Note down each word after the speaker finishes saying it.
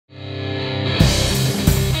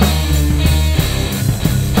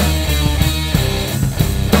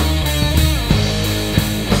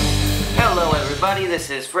this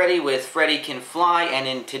is Freddy with FreddyCanFly, and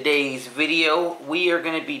in today's video we are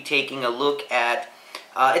going to be taking a look at,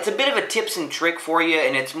 it's a bit of a tips and trick for you,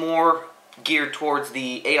 and it's more geared towards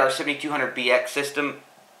the AR7200BX system.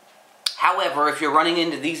 However, if you're running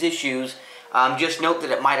into these issues, just note that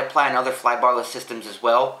it might apply in other flybarless systems as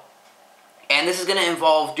well. And this is going to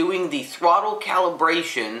involve doing the throttle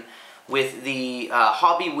calibration with the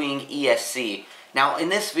HobbyWing ESC. Now, in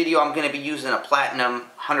this video, I'm going to be using a Platinum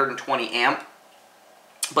 120 amp,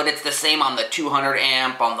 but it's the same on the 200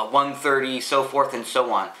 amp, on the 130, so forth and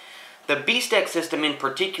so on. The BeastX system in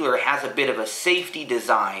particular has a bit of a safety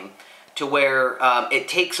design to where it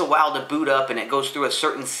takes a while to boot up, and it goes through a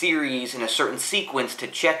certain series and a certain sequence to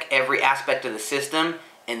check every aspect of the system,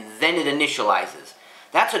 and then it initializes.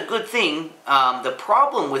 That's a good thing. The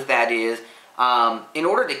problem with that is, in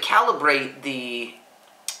order to calibrate the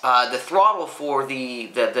throttle for the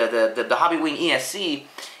HobbyWing ESC,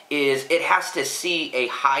 is it has to see a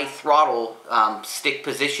high throttle stick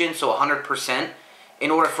position, so 100%,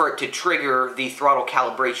 in order for it to trigger the throttle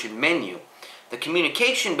calibration menu. The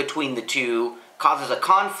communication between the two causes a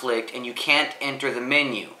conflict, and you can't enter the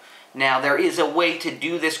menu. Now, there is a way to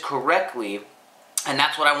do this correctly, and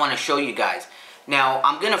that's what I want to show you guys. Now,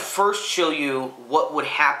 I'm going to first show you what would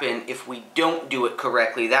happen if we don't do it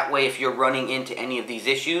correctly. That way, if you're running into any of these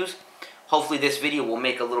issues, hopefully this video will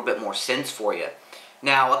make a little bit more sense for you.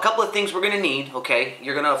 Now, a couple of things we're going to need, okay?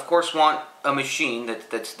 You're going to, of course, want a machine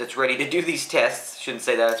that's ready to do these tests. Shouldn't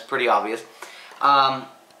say that, it's pretty obvious.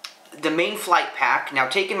 The main flight pack. Now,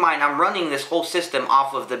 take in mind, I'm running this whole system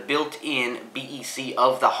off of the built-in BEC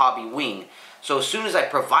of the HobbyWing. So as soon as I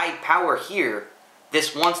provide power here,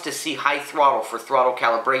 this wants to see high throttle for throttle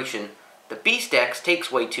calibration. The BeastX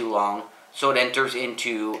takes way too long, so it enters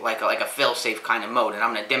into like a fail-safe kind of mode, and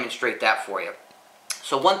I'm going to demonstrate that for you.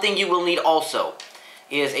 So one thing you will need also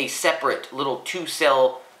is a separate little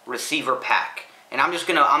 2-cell receiver pack. And I'm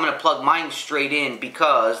gonna plug mine straight in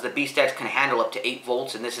because the BeastX can handle up to 8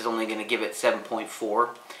 volts, and this is only going to give it 7.4,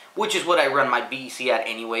 which is what I run my BEC at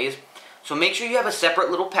anyways. So make sure you have a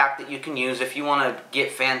separate little pack that you can use. If you want to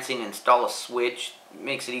get fancy and install a switch,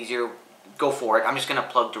 makes it easier, go for it. I'm just going to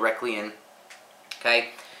plug directly in. Okay.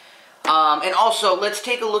 And also, let's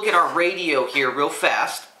take a look at our radio here real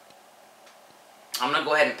fast. I'm going to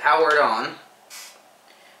go ahead and power it on,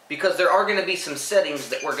 because there are going to be some settings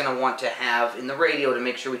that we're going to want to have in the radio to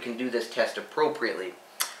make sure we can do this test appropriately.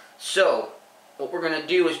 So, what we're going to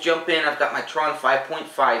do is jump in. I've got my Tron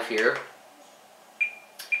 5.5 here.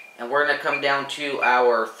 And we're going to come down to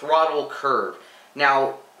our throttle curve.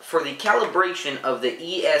 Now, for the calibration of the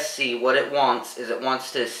ESC, what it wants is it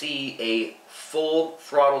wants to see a full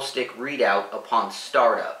throttle stick readout upon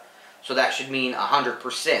startup. So that should mean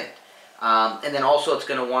 100%. And then also it's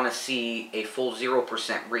going to want to see a full 0%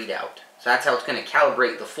 readout. So that's how it's going to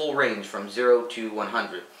calibrate the full range from 0 to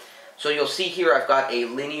 100. So you'll see here I've got a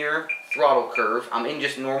linear throttle curve. I'm in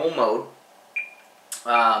just normal mode.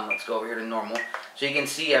 Let's go over here to normal. So you can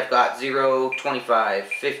see I've got 0, 25,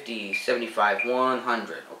 50, 75,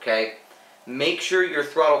 100, okay? Make sure your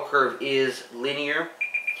throttle curve is linear.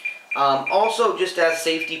 Also, just as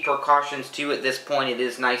safety precautions too, at this point it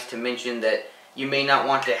is nice to mention that you may not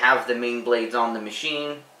want to have the main blades on the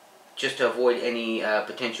machine, just to avoid any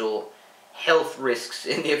potential health risks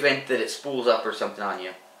in the event that it spools up or something on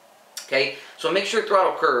you. Okay, so make sure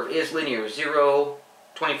throttle curve is linear, 0,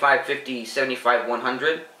 25, 50, 75,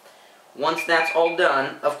 100. Once that's all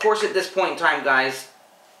done, of course at this point in time, guys,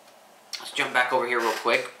 let's jump back over here real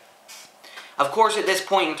quick. Of course at this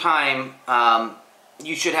point in time,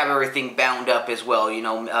 you should have everything bound up as well. You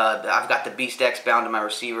know, I've got the BeastX bound to my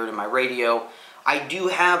receiver, to my radio. I do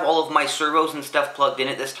have all of my servos and stuff plugged in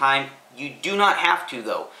at this time. You do not have to,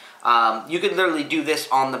 though. You could literally do this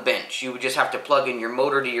on the bench. You would just have to plug in your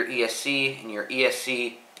motor to your ESC, and your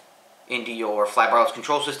ESC into your flybarless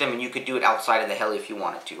control system, and you could do it outside of the heli if you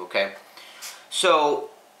wanted to, okay? So,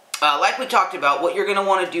 like we talked about, what you're going to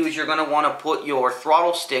want to do is you're going to want to put your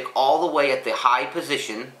throttle stick all the way at the high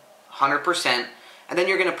position, 100%, and then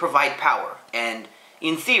you're going to provide power. And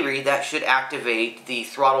in theory, that should activate the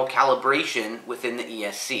throttle calibration within the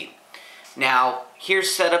ESC. Now,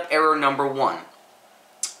 here's setup error number 1.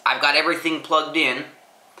 I've got everything plugged in,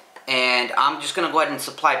 and I'm just going to go ahead and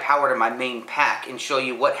supply power to my main pack and show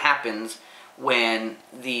you what happens when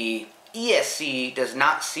the ESC does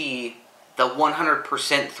not see the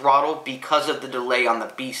 100% throttle because of the delay on the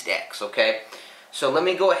BeastX, okay? So let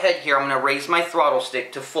me go ahead here. I'm going to raise my throttle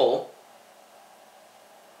stick to full.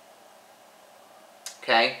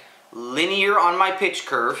 Okay, linear on my pitch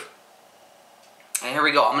curve. And here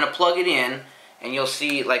we go. I'm going to plug it in, and you'll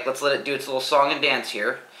see, like, let's let it do its little song and dance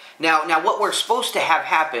here. Now what we're supposed to have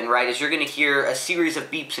happen, right, is you're going to hear a series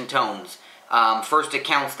of beeps and tones. First it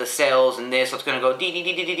counts the cells and this, so it's going to go dee dee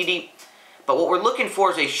dee dee dee dee dee. But what we're looking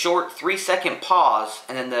for is a short 3-second pause,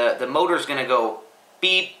 and then the motor's going to go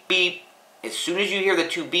beep, beep. As soon as you hear the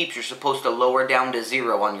 2 beeps, you're supposed to lower down to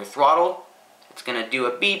 0 on your throttle. It's going to do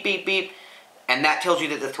a beep, beep, beep, and that tells you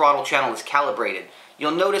that the throttle channel is calibrated.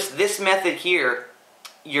 You'll notice this method here,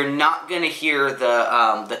 you're not going to hear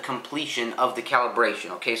the completion of the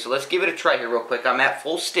calibration. Okay, so let's give it a try here real quick. I'm at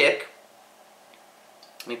full stick.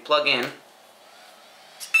 Let me plug in.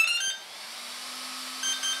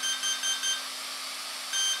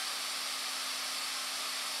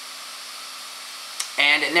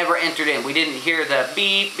 And it never entered in. We didn't hear the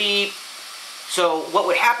beep, beep. So what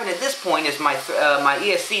would happen at this point is my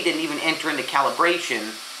ESC didn't even enter into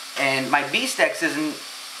calibration, and my BSTEC isn't.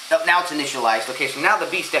 Oh, now it's initialized. Okay, so now the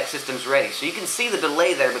BSTEC system's ready. So you can see the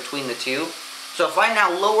delay there between the two. So if I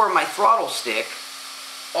now lower my throttle stick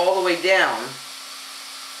all the way down,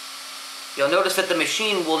 you'll notice that the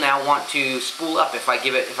machine will now want to spool up if I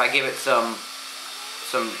give it some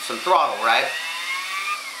throttle, right?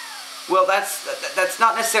 Well, that's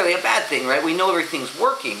not necessarily a bad thing, right? We know everything's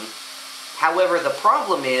working. However, the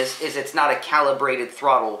problem is it's not a calibrated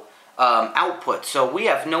throttle output. So we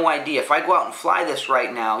have no idea. If I go out and fly this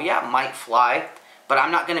right now, yeah, it might fly, but I'm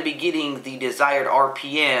not going to be getting the desired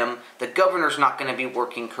RPM. The governor's not going to be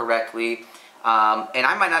working correctly, and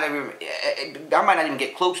I might not even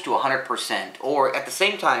get close to 100%. Or at the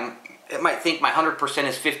same time, it might think my 100%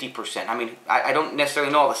 is 50%. I mean, I don't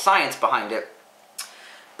necessarily know all the science behind it,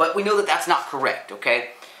 but we know that that's not correct. Okay.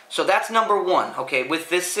 So that's number one, okay, with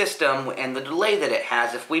this system and the delay that it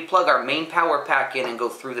has. If we plug our main power pack in and go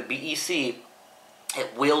through the BEC,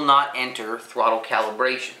 it will not enter throttle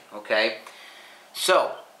calibration, okay?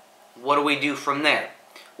 So, what do we do from there?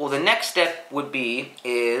 Well, the next step would be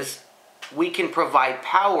is we can provide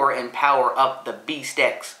power and power up the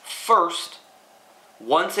BSTECs first.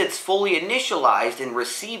 Once it's fully initialized and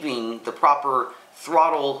receiving the proper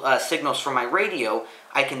throttle signals from my radio,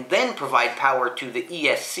 I can then provide power to the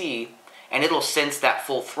ESC, and it'll sense that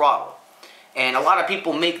full throttle. And a lot of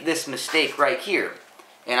people make this mistake right here,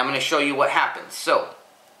 and I'm going to show you what happens. So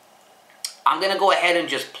I'm going to go ahead and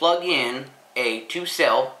just plug in a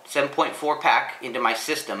 2-cell 7.4 pack into my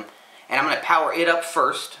system, and I'm going to power it up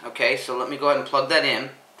first. Okay, so let me go ahead and plug that in,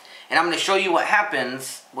 and I'm going to show you what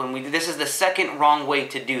happens when we do this. Is the second wrong way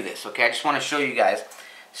to do this. Okay, I just want to show you guys.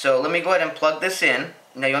 So let me go ahead and plug this in.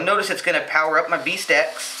 Now you'll notice it's going to power up my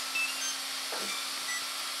BSTECs.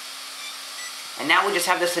 And now we just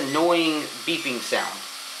have this annoying beeping sound,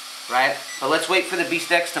 right? But let's wait for the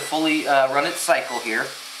BSTECs to fully run its cycle here.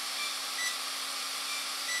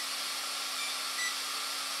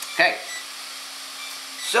 Okay.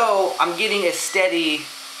 So I'm getting a steady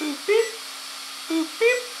boop beep, boop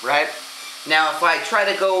beep, right? Now if I try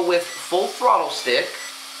to go with full throttle stick,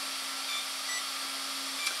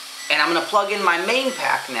 and I'm going to plug in my main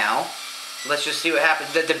pack now. Let's just see what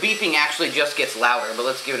happens. The beeping actually just gets louder, but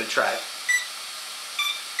let's give it a try.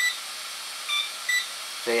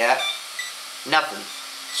 See that? Nothing.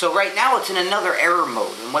 So right now it's in another error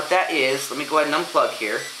mode. And what that is, let me go ahead and unplug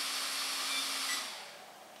here.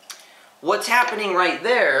 What's happening right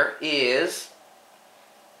there is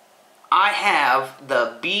I have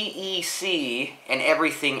the BEC and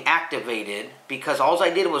everything activated because all I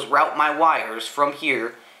did was route my wires from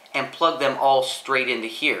here and plug them all straight into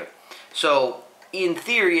here. So in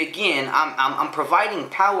theory, again, I'm providing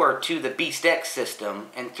power to the BSTEC system,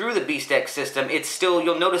 and through the BSTEC system, it's still,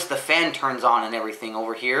 you'll notice the fan turns on and everything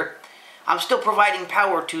over here. I'm still providing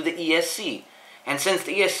power to the ESC, and since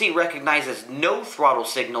the ESC recognizes no throttle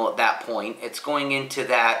signal at that point, it's going into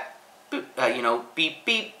that, you know, beep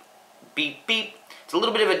beep, beep beep. It's a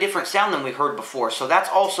little bit of a different sound than we've heard before, so that's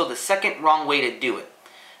also the second wrong way to do it.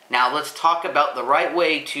 Now let's talk about the right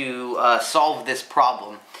way to solve this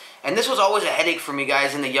problem. And this was always a headache for me,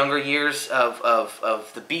 guys, in the younger years of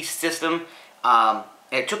the Beast system. And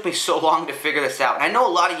it took me so long to figure this out. And I know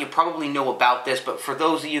a lot of you probably know about this, but for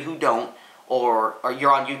those of you who don't, or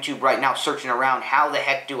you're on YouTube right now searching around, how the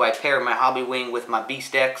heck do I pair my HobbyWing with my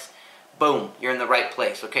BSTECs? Boom, you're in the right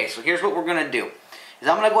place. Okay, so here's what we're going to do. Is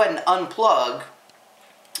I'm going to go ahead and unplug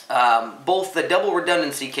both the double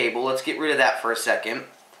redundancy cable. Let's get rid of that for a second.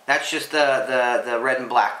 That's just the red and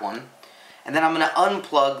black one. And then I'm going to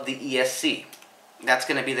unplug the ESC. That's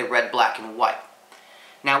going to be the red, black, and white.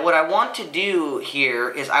 Now what I want to do here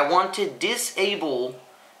is I want to disable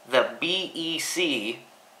the BEC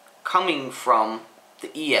coming from the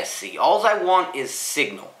ESC. All I want is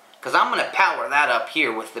signal, because I'm going to power that up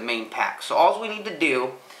here with the main pack. So all we need to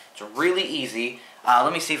do, it's really easy,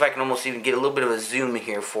 let me see if I can almost even get a little bit of a zoom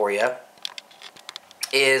here for you,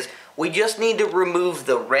 is we just need to remove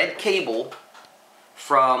the red cable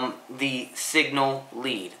from the signal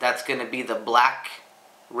lead. That's going to be the black,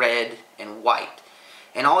 red, and white.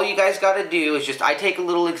 And all you guys got to do is just, I take a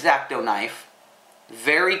little X-Acto knife,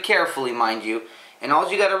 very carefully mind you, and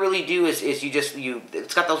all you got to really do is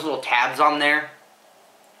it's got those little tabs on there.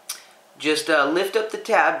 Just lift up the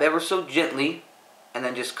tab ever so gently, and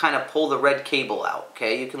then just kind of pull the red cable out,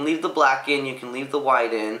 okay? You can leave the black in, you can leave the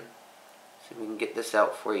white in. See if we can get this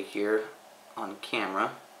out for you here on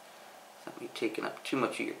camera. Not be taking up too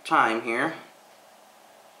much of your time here.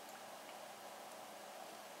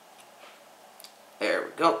 There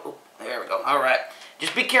we go. Oh, there we go. Alright.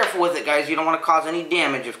 Just be careful with it, guys. You don't want to cause any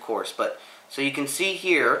damage, of course. But so you can see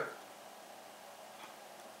here,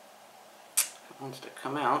 it wants to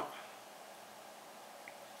come out.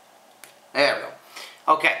 There we go.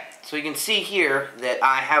 Okay, so you can see here that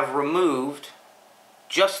I have removed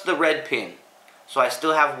just the red pin. So I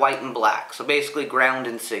still have white and black. So basically ground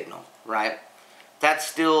and signal, right? That's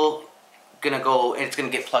still going to go, and it's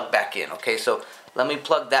going to get plugged back in. Okay, so let me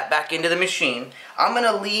plug that back into the machine. I'm going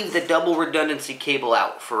to leave the double redundancy cable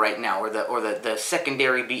out for right now, or the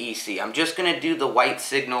secondary BEC. I'm just going to do the white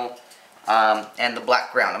signal and the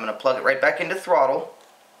black ground. I'm going to plug it right back into throttle.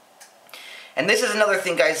 And this is another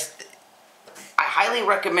thing, guys. I highly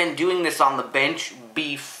recommend doing this on the bench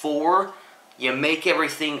before you make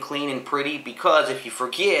everything clean and pretty, because if you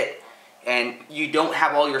forget and you don't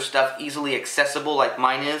have all your stuff easily accessible like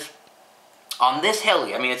mine is, on this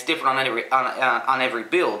heli, I mean it's different on every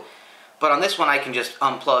build, but on this one I can just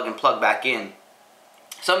unplug and plug back in.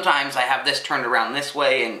 Sometimes I have this turned around this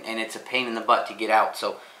way and it's a pain in the butt to get out,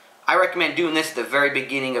 so I recommend doing this at the very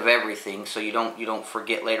beginning of everything so you don't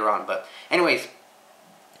forget later on. But anyways,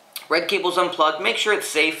 red cable's unplugged. Make sure it's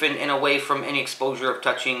safe and away from any exposure of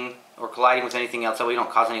touching or colliding with anything else, so we don't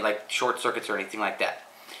cause any like short circuits or anything like that.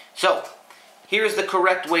 So here's the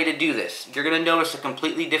correct way to do this. You're going to notice a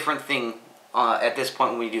completely different thing at this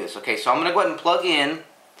point when we do this. Okay, so I'm going to go ahead and plug in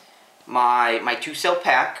my 2-cell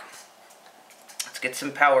pack. Let's get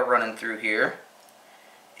some power running through here.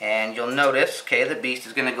 And you'll notice, okay, the beast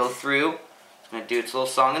is going to go through. It's going to do its little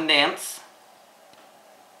song and dance.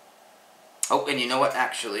 Oh, and you know what,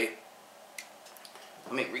 actually,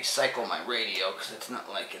 let me recycle my radio because it's not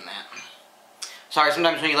liking that. Sorry,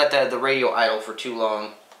 sometimes when you let the radio idle for too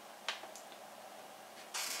long.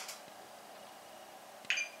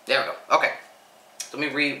 There we go. Okay. So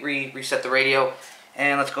let me reset the radio.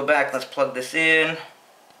 And let's go back. Let's plug this in.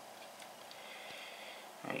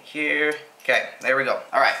 Right here. Okay, there we go.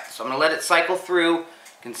 Alright, so I'm going to let it cycle through. You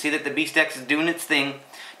can see that the BeastX is doing its thing.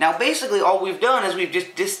 Now basically all we've done is we've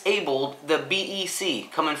just disabled the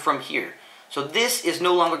BEC coming from here. So this is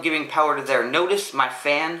no longer giving power to there. Notice my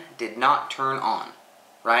fan did not turn on,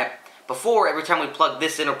 right? Before, every time we plug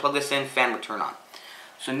this in or plug this in, fan would turn on.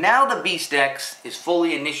 So now the BeastX is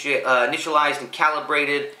fully initialized and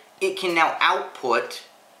calibrated. It can now output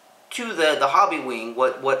to the HobbyWing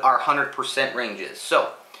what our 100% range is.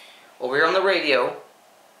 So over here on the radio,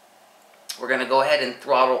 we're going to go ahead and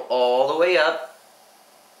throttle all the way up.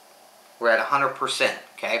 We're at 100%,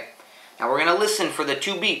 okay? Now we're going to listen for the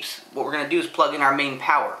 2 beeps. What we're going to do is plug in our main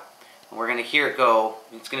power. And we're going to hear it go.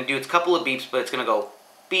 It's going to do its couple of beeps, but it's going to go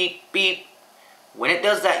beep, beep. When it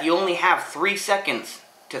does that, you only have 3 seconds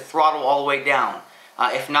to throttle all the way down.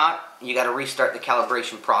 If not, you got to restart the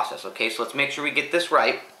calibration process, okay? So let's make sure we get this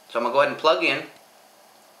right. So I'm going to go ahead and plug in.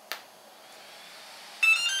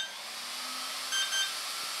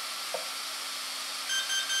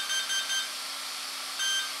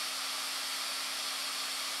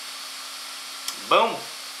 Boom.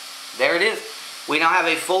 There it is. We now have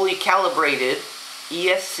a fully calibrated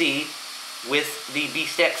ESC with the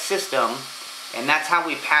BeastX system, and that's how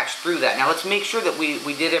we patched through that. Now let's make sure that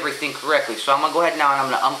we did everything correctly. So I'm going to go ahead now and I'm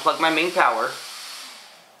going to unplug my main power.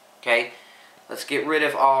 Okay. Let's get rid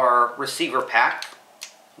of our receiver pack.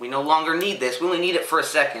 We no longer need this. We only need it for a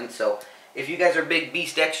second. So if you guys are big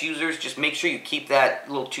BeastX users, just make sure you keep that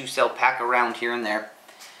little 2-cell pack around here and there.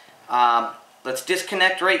 Let's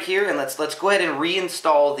disconnect right here, and let's go ahead and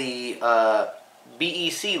reinstall the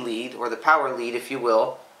BEC lead, or the power lead, if you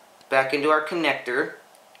will, back into our connector.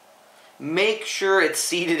 Make sure it's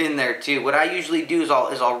seated in there too. What I usually do is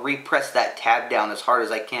I'll repress that tab down as hard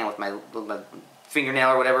as I can with my fingernail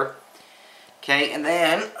or whatever. Okay, and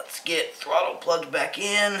then let's get throttle plugged back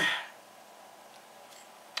in.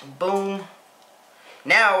 Boom.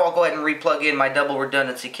 Now I'll go ahead and replug in my double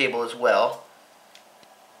redundancy cable as well.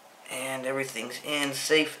 And everything's in,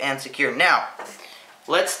 safe and secure. Now,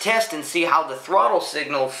 let's test and see how the throttle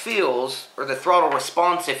signal feels, or the throttle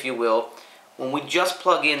response, if you will, when we just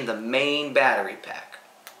plug in the main battery pack.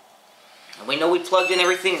 And we know we plugged in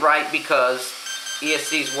everything right because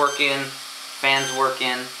ESC's working, fans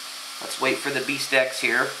working. Let's wait for the Beast X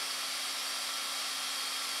here.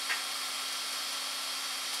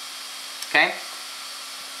 Okay,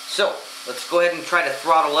 so let's go ahead and try to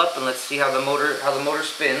throttle up, and let's see how the motor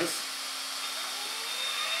spins.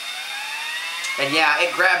 And yeah,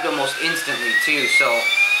 it grabbed almost instantly too, so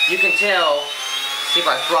you can tell. See if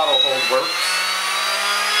our throttle hold works.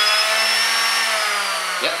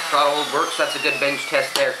 Yep, throttle hold works. That's a good bench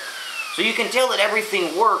test there. So you can tell that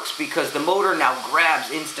everything works because the motor now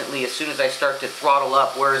grabs instantly as soon as I start to throttle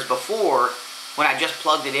up, whereas before, when I just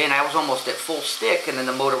plugged it in, I was almost at full stick, and then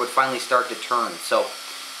the motor would finally start to turn. So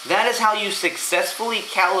that is how you successfully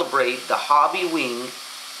calibrate the HobbyWing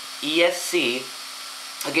ESC.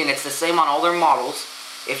 Again, it's the same on all their models.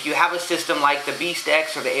 If you have a system like the Beast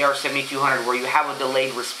X or the AR7200 where you have a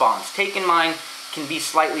delayed response, take in mind can be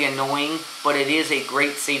slightly annoying, but it is a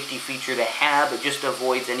great safety feature to have. It just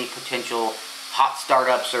avoids any potential hot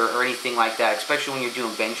startups or anything like that, especially when you're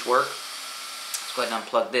doing bench work. Let's go ahead and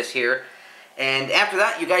unplug this here. And after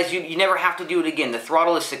that, you guys, you never have to do it again. The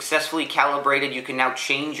throttle is successfully calibrated. You can now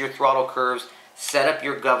change your throttle curves, set up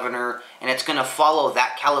your governor, and it's going to follow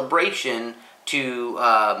that calibration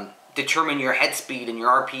to determine your head speed and your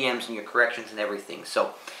RPMs and your corrections and everything.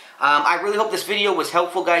 So I really hope this video was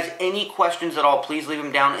helpful, guys. Any questions at all, please leave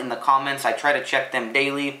them down in the comments. I try to check them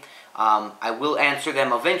daily. I will answer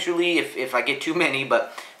them eventually if I get too many,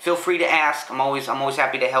 but feel free to ask. I'm always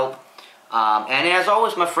happy to help. And as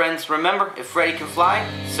always, my friends, remember, if Freddy can fly,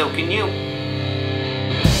 so can you.